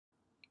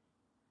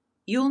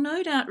You'll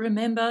no doubt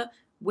remember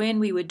when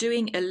we were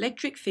doing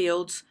electric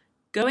fields,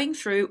 going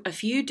through a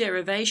few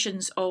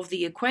derivations of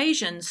the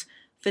equations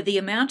for the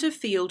amount of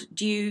field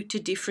due to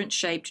different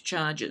shaped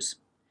charges.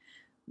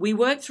 We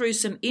worked through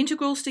some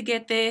integrals to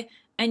get there,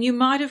 and you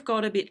might have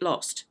got a bit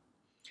lost.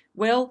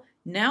 Well,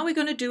 now we're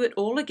going to do it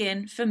all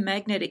again for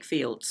magnetic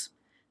fields.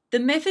 The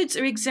methods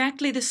are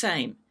exactly the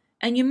same,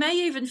 and you may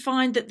even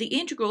find that the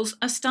integrals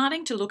are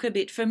starting to look a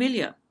bit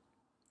familiar.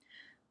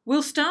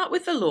 We'll start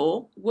with the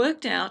law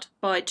worked out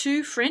by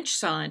two French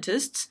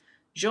scientists,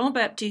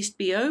 Jean-Baptiste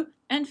Biot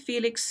and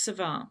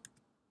Biot-Savart.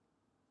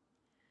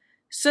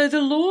 So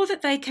the law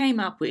that they came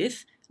up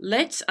with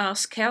lets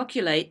us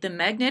calculate the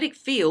magnetic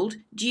field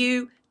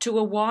due to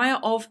a wire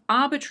of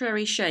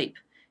arbitrary shape,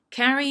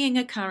 carrying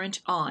a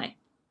current I.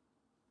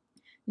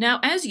 Now,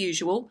 as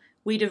usual,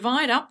 we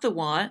divide up the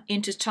wire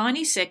into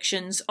tiny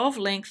sections of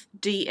length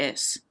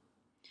ds.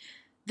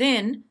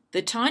 Then,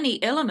 the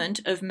tiny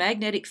element of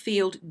magnetic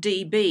field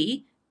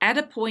dB at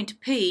a point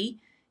P,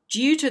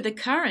 due to the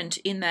current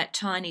in that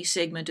tiny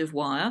segment of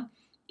wire,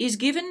 is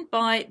given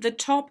by the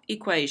top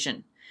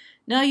equation.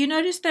 Now, you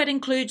notice that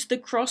includes the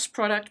cross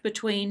product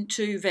between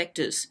two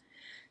vectors.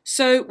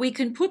 So we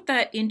can put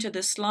that into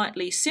the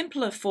slightly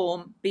simpler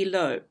form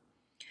below.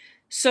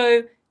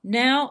 So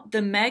now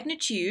the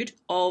magnitude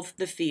of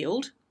the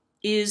field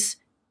is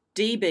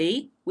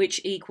dB,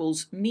 which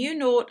equals mu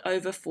naught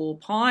over 4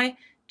 pi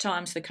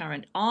times the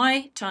current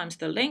I times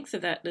the length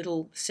of that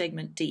little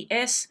segment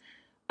ds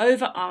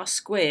over r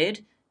squared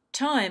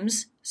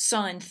times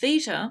sine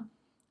theta,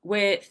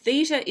 where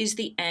theta is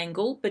the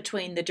angle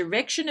between the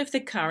direction of the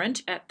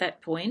current at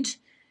that point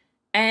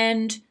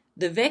and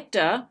the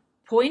vector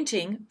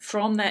pointing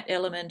from that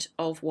element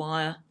of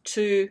wire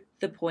to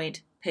the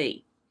point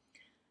P.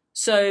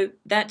 So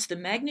that's the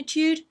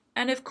magnitude,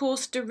 and of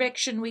course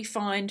direction we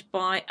find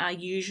by our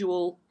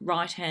usual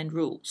right-hand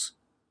rules.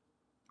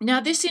 Now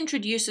this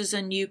introduces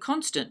a new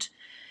constant.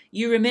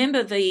 You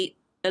remember the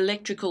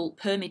electrical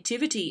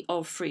permittivity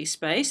of free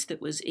space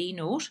that was E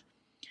naught,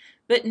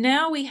 but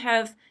now we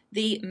have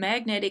the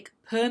magnetic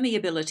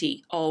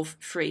permeability of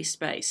free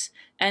space,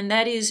 and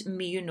that is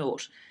mu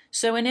naught.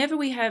 So whenever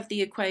we have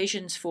the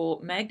equations for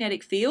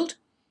magnetic field,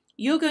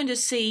 you're going to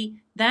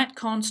see that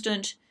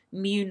constant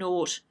mu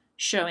naught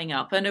showing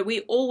up, and we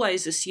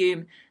always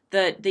assume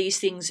that these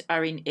things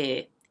are in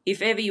air.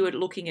 If ever you were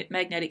looking at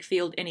magnetic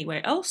field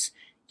anywhere else,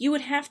 you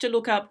would have to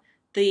look up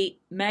the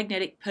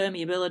magnetic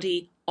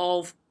permeability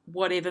of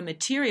whatever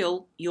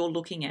material you're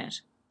looking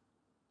at.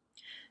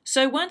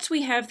 So once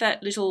we have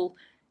that little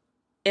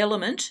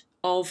element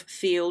of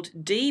field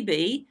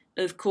dB,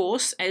 of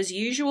course, as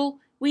usual,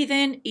 we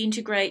then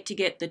integrate to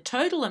get the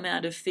total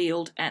amount of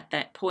field at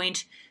that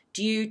point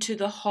due to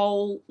the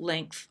whole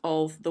length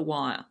of the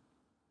wire.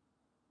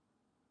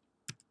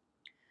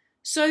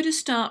 So to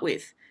start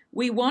with,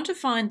 we want to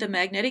find the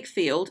magnetic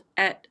field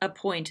at a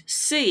point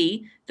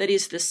C that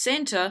is the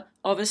center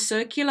of a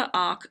circular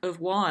arc of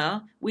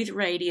wire with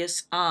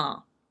radius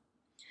r.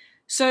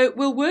 So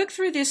we'll work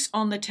through this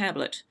on the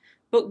tablet,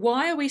 but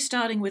why are we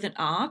starting with an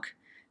arc?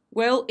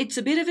 Well, it's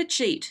a bit of a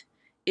cheat.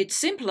 It's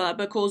simpler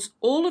because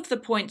all of the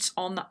points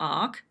on the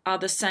arc are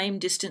the same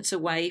distance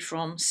away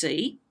from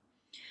C,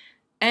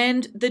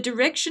 and the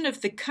direction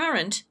of the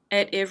current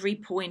at every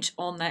point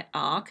on that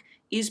arc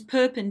is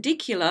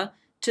perpendicular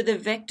to the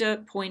vector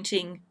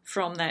pointing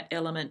from that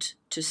element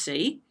to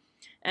C,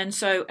 and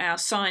so our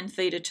sine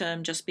theta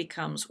term just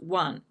becomes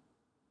 1.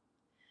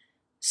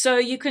 So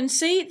you can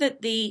see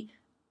that the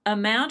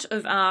amount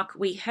of arc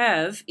we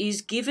have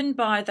is given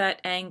by that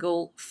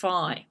angle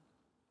phi,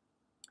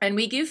 and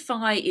we give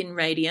phi in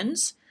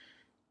radians,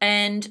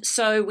 and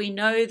so we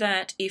know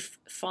that if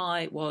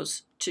phi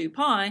was 2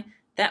 pi,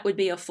 that would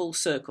be a full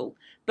circle.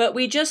 But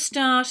we just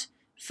start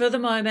for the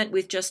moment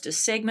with just a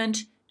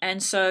segment,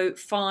 and so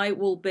phi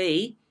will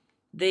be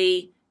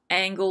the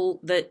angle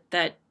that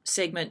that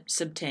segment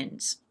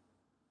subtends.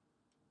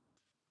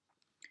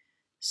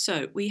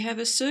 So we have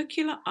a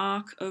circular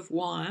arc of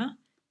wire,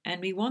 and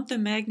we want the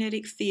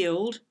magnetic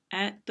field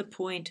at the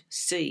point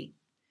C.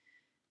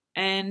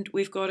 And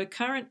we've got a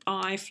current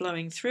I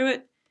flowing through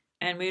it,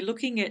 and we're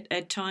looking at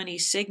a tiny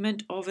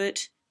segment of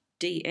it,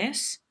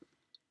 ds,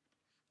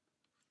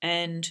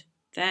 and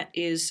that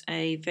is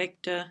a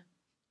vector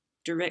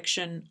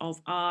direction of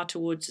r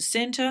towards the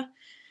center.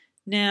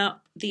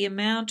 Now, the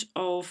amount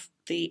of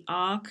the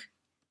arc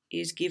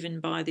is given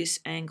by this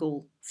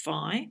angle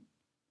phi,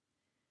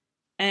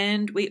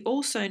 and we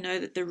also know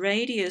that the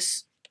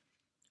radius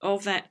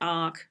of that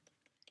arc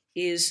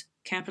is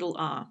capital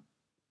R.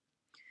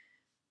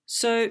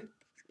 So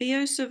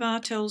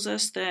Biot-Savart tells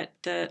us that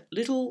the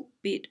little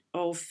bit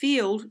of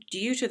field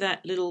due to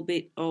that little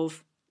bit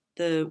of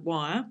the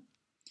wire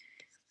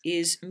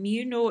is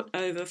mu naught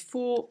over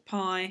 4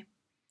 pi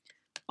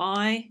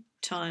I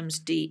times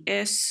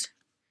ds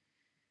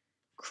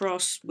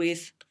cross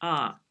with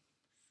r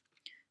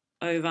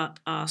over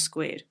r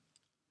squared.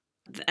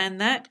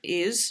 And that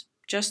is,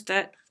 just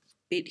that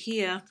bit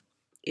here,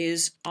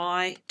 is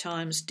I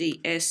times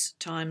ds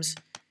times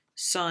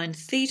sine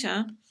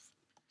theta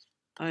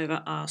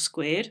over r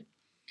squared.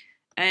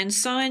 And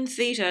sine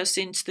theta,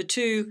 since the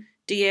two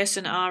ds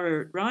and r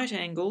are at right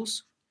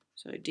angles,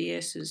 so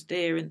ds is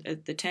there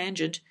at the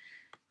tangent,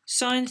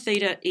 sine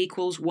theta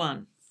equals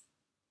 1.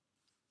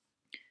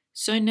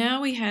 So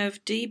now we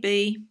have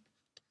dB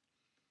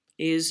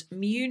is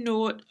mu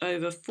naught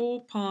over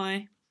 4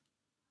 pi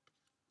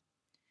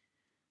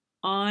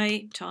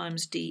I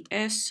times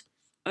ds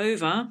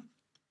over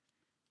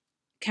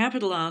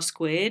capital R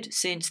squared,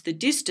 since the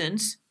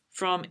distance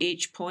from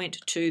each point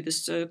to the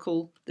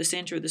circle, the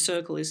centre of the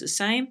circle, is the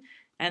same,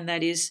 and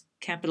that is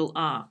capital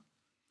R.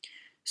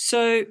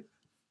 So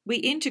we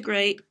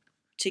integrate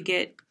to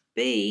get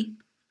b,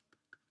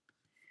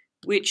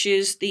 which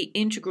is the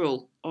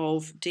integral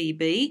of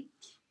dB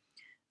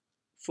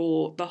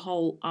for the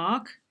whole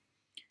arc.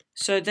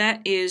 So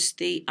that is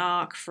the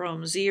arc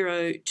from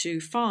 0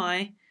 to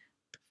phi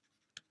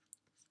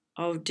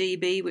of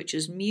dB, which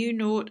is mu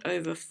naught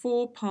over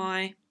 4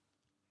 pi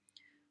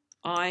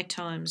I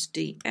times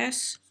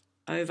ds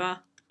over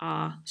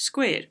r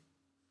squared.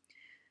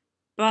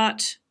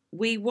 But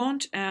we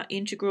want our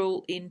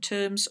integral in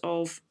terms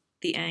of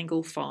the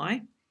angle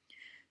phi.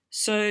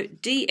 So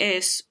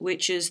ds,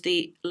 which is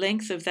the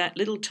length of that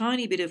little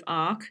tiny bit of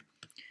arc,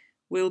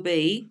 will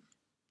be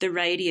the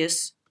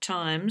radius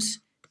times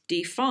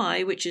d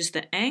phi, which is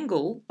the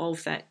angle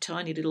of that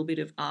tiny little bit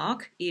of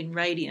arc in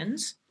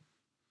radians.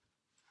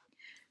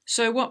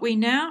 So what we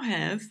now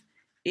have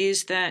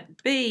is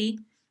that b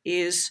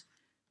is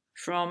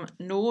from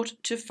 0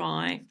 to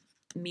phi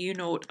mu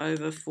naught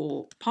over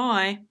 4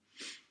 pi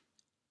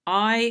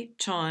I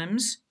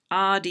times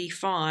r d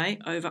phi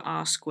over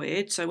r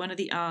squared. So one of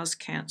the r's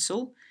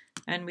cancel,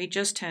 and we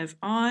just have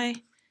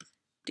I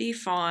d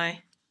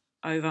phi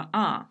over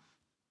r.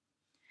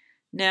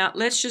 Now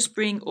let's just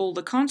bring all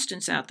the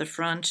constants out the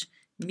front.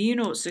 Mu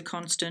naught's a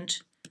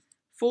constant,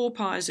 4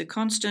 pi is a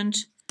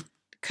constant,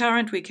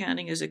 current we're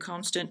counting as a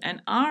constant,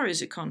 and r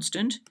is a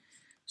constant,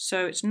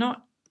 so it's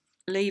not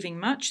leaving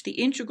much. The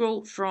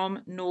integral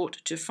from 0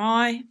 to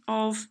phi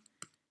of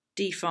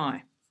d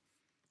phi,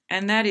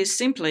 and that is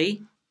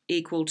simply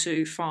equal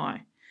to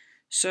phi.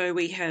 So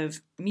we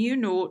have mu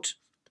naught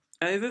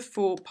over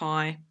 4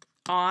 pi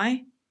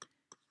I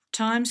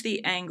times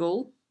the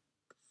angle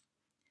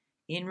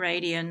in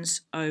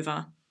radians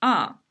over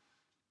r.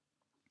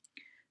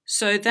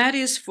 So that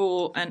is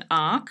for an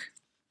arc,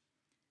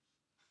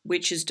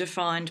 which is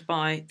defined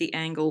by the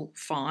angle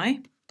phi.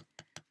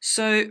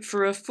 So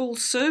for a full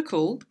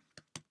circle,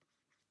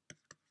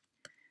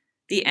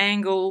 the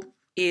angle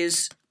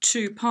is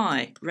 2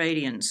 pi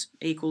radians,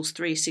 equals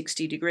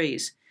 360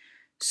 degrees.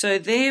 So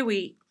there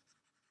we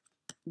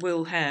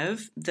will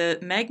have the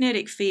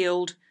magnetic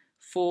field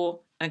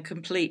for a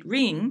complete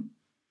ring.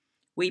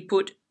 We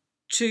put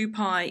 2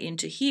 pi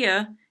into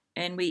here,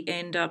 and we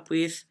end up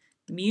with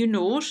mu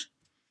naught.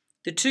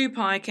 The 2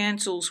 pi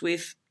cancels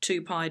with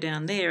 2 pi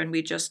down there, and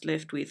we're just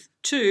left with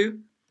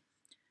 2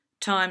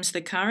 times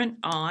the current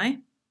I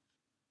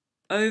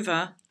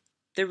over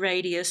the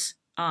radius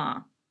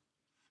r.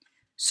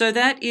 So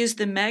that is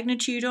the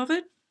magnitude of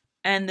it,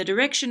 and the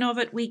direction of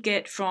it we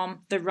get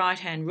from the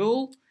right-hand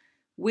rule,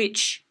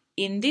 which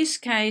in this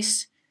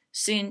case,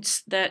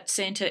 since that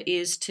centre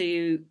is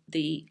to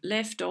the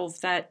left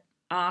of that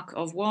arc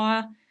of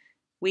wire,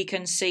 we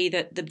can see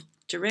that the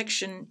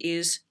direction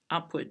is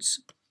upwards.